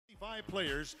5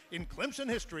 players in Clemson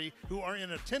history who are in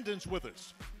attendance with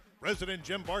us. President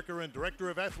Jim Barker and Director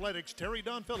of Athletics Terry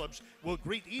Don Phillips will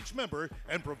greet each member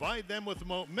and provide them with the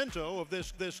memento of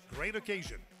this great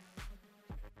occasion.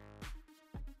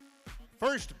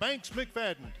 First, Banks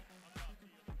McFadden.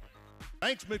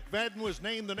 Banks McFadden was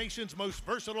named the nation's most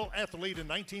versatile athlete in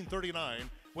 1939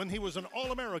 when he was an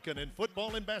All-American in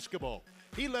football and basketball.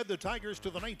 He led the Tigers to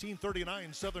the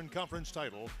 1939 Southern Conference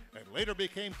title and later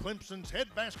became Clemson's head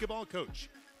basketball coach.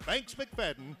 Banks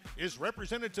McFadden is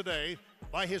represented today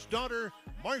by his daughter,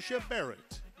 Marcia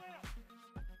Barrett.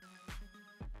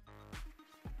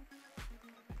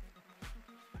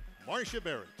 Marcia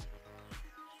Barrett.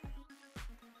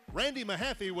 Randy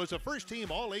Mahaffey was a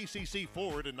first-team All-ACC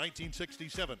forward in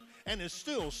 1967 and is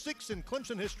still 6th in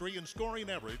Clemson history in scoring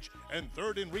average and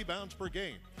 3rd in rebounds per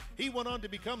game. He went on to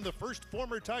become the first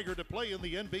former Tiger to play in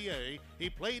the NBA. He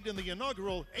played in the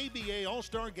inaugural ABA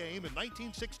All-Star Game in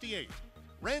 1968.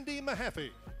 Randy Mahaffey.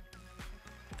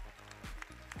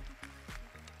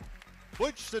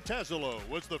 Butch Satazolo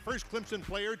was the first Clemson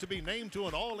player to be named to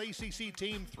an All-ACC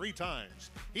team 3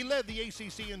 times. He led the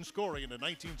ACC in scoring in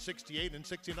 1968 and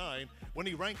 69 when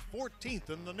he ranked 14th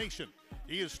in the nation.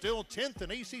 He is still 10th in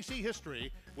ACC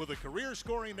history with a career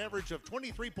scoring average of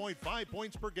 23.5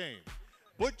 points per game.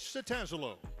 Butch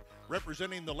Satazolo.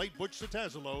 Representing the late Butch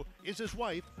Satazolo is his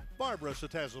wife, Barbara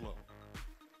Satazolo.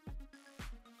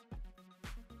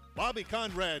 Bobby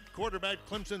Conrad quarterbacked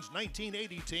Clemson's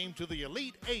 1980 team to the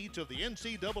Elite 8 of the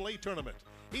NCAA tournament.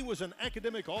 He was an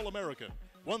academic All-American,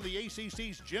 won the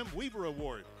ACC's Jim Weaver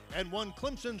Award, and won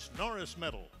Clemson's Norris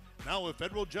Medal. Now a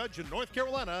federal judge in North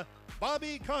Carolina,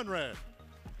 Bobby Conrad.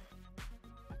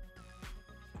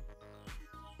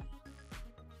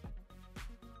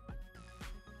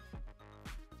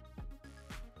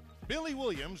 Billy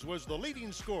Williams was the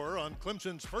leading scorer on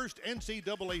Clemson's first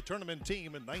NCAA tournament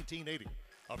team in 1980.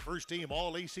 A first-team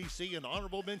All-ACC and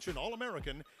honorable mention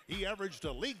All-American, he averaged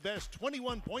a league-best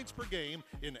 21 points per game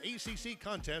in ACC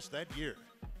contests that year.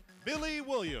 Billy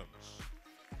Williams.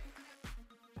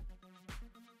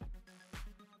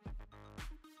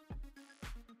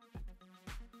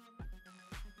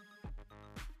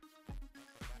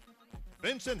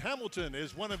 Vincent Hamilton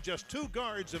is one of just 2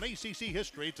 guards in ACC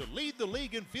history to lead the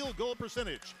league in field goal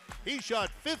percentage. He shot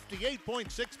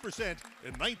 58.6%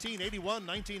 in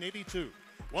 1981-1982.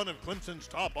 One of Clemson's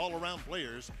top all-around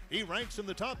players, he ranks in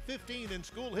the top 15 in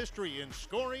school history in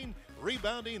scoring,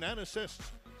 rebounding, and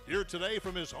assists. Here today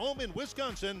from his home in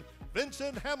Wisconsin,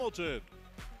 Vincent Hamilton.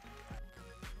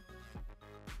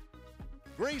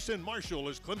 Grayson Marshall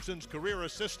is Clemson's career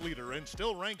assist leader and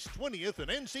still ranks 20th in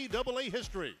NCAA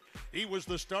history. He was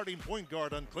the starting point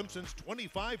guard on Clemson's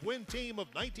 25-win team of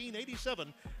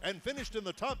 1987 and finished in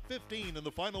the top 15 in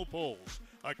the final polls.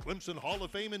 A Clemson Hall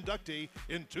of Fame inductee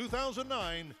in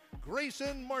 2009,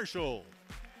 Grayson Marshall.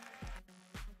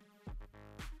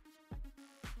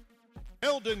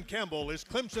 Eldon Campbell is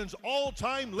Clemson's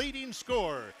all-time leading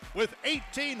scorer with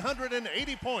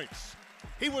 1,880 points.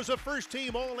 He was a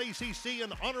first-team All-ACC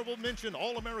and honorable mention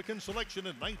All-American selection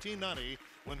in 1990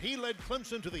 when he led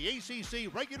Clemson to the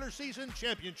ACC regular season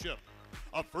championship.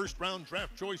 A first-round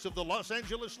draft choice of the Los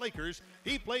Angeles Lakers,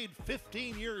 he played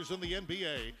 15 years in the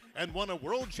NBA and won a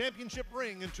world championship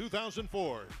ring in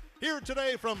 2004. Here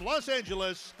today from Los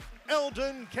Angeles,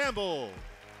 Eldon Campbell.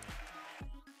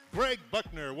 Greg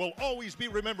Buckner will always be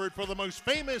remembered for the most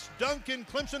famous dunk in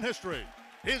Clemson history.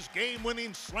 His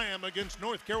game-winning slam against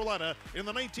North Carolina in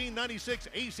the 1996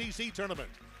 ACC tournament.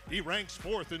 He ranks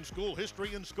 4th in school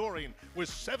history in scoring with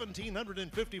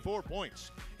 1,754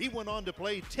 points. He went on to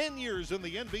play 10 years in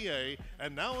the NBA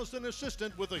and now is an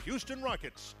assistant with the Houston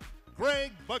Rockets.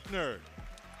 Greg Buckner.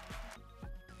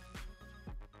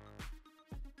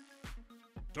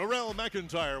 Terrell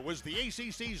McIntyre was the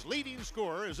ACC's leading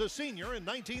scorer as a senior in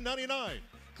 1999.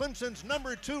 Clemson's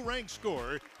number 2 ranked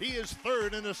scorer, he is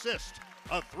 3rd in assist.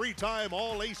 A 3-time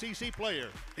All-ACC player,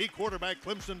 he quarterbacked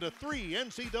Clemson to 3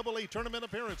 NCAA tournament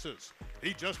appearances.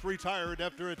 He just retired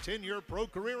after a 10-year pro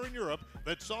career in Europe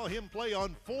that saw him play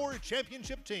on 4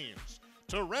 championship teams.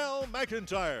 Terrell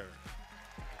McIntyre.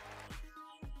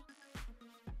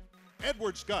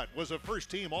 Edward Scott was a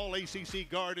first-team All-ACC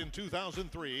guard in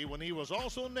 2003 when he was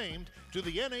also named to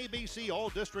the NABC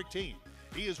All-District team.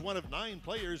 He is one of 9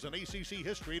 players in ACC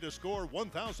history to score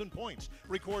 1,000 points,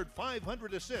 record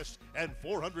 500 assists, and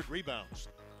 400 rebounds.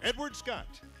 Edward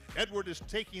Scott. Edward is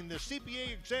taking the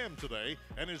CPA exam today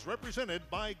and is represented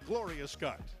by Gloria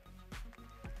Scott.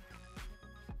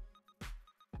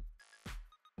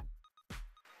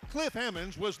 Cliff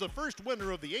Hammonds was the first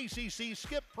winner of the ACC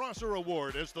Skip Prosser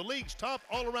Award as the league's top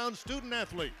all-around student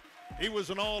athlete. He was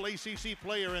an All-ACC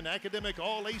player and academic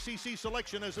All-ACC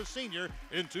selection as a senior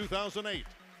in 2008.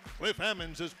 Cliff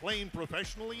Hammonds is playing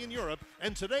professionally in Europe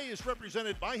and today is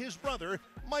represented by his brother,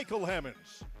 Michael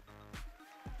Hammonds.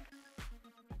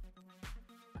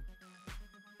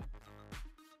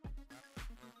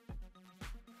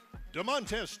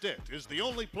 DeMontez Stitt is the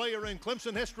only player in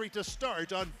Clemson history to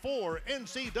start on 4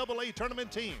 NCAA tournament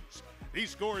teams. He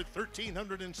scored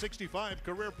 1,365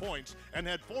 career points and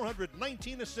had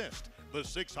 419 assists, the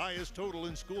 6th highest total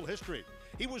in school history.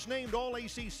 He was named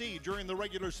All-ACC during the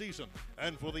regular season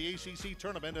and for the ACC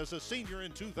tournament as a senior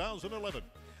in 2011.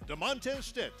 DeMontez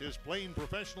Stitt is playing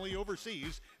professionally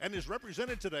overseas and is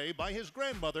represented today by his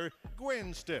grandmother,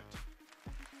 Gwen Stitt.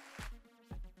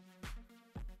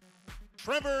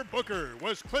 Trevor Booker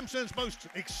was Clemson's most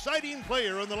exciting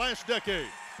player in the last decade.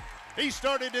 He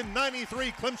started in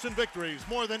 93 Clemson victories,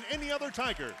 more than any other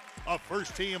Tiger. A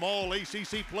first-team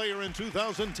All-ACC player in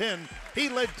 2010, he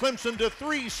led Clemson to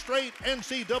 3 straight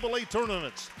NCAA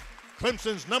tournaments.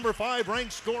 Clemson's number 5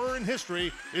 ranked scorer in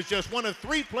history is just one of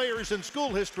 3 players in school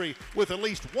history with at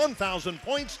least 1,000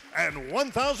 points and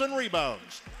 1,000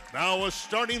 rebounds. Now a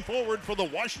starting forward for the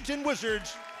Washington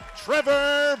Wizards,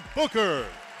 Trevor Booker.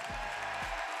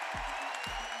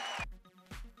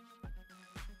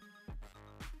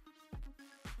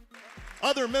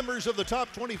 Other members of the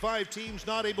top 25 teams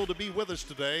not able to be with us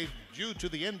today due to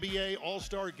the NBA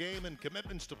All-Star Game and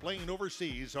commitments to playing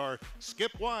overseas are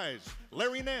Skip Wise,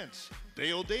 Larry Nance,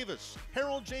 Dale Davis,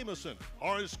 Harold Jamison,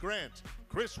 Horace Grant,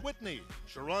 Chris Whitney,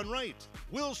 Sharon Wright,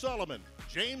 Will Solomon,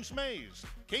 James Mays,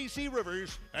 Casey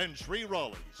Rivers, and Shree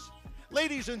Rawlings.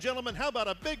 Ladies and gentlemen, how about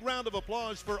a big round of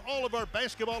applause for all of our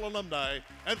basketball alumni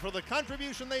and for the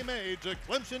contribution they made to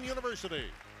Clemson University.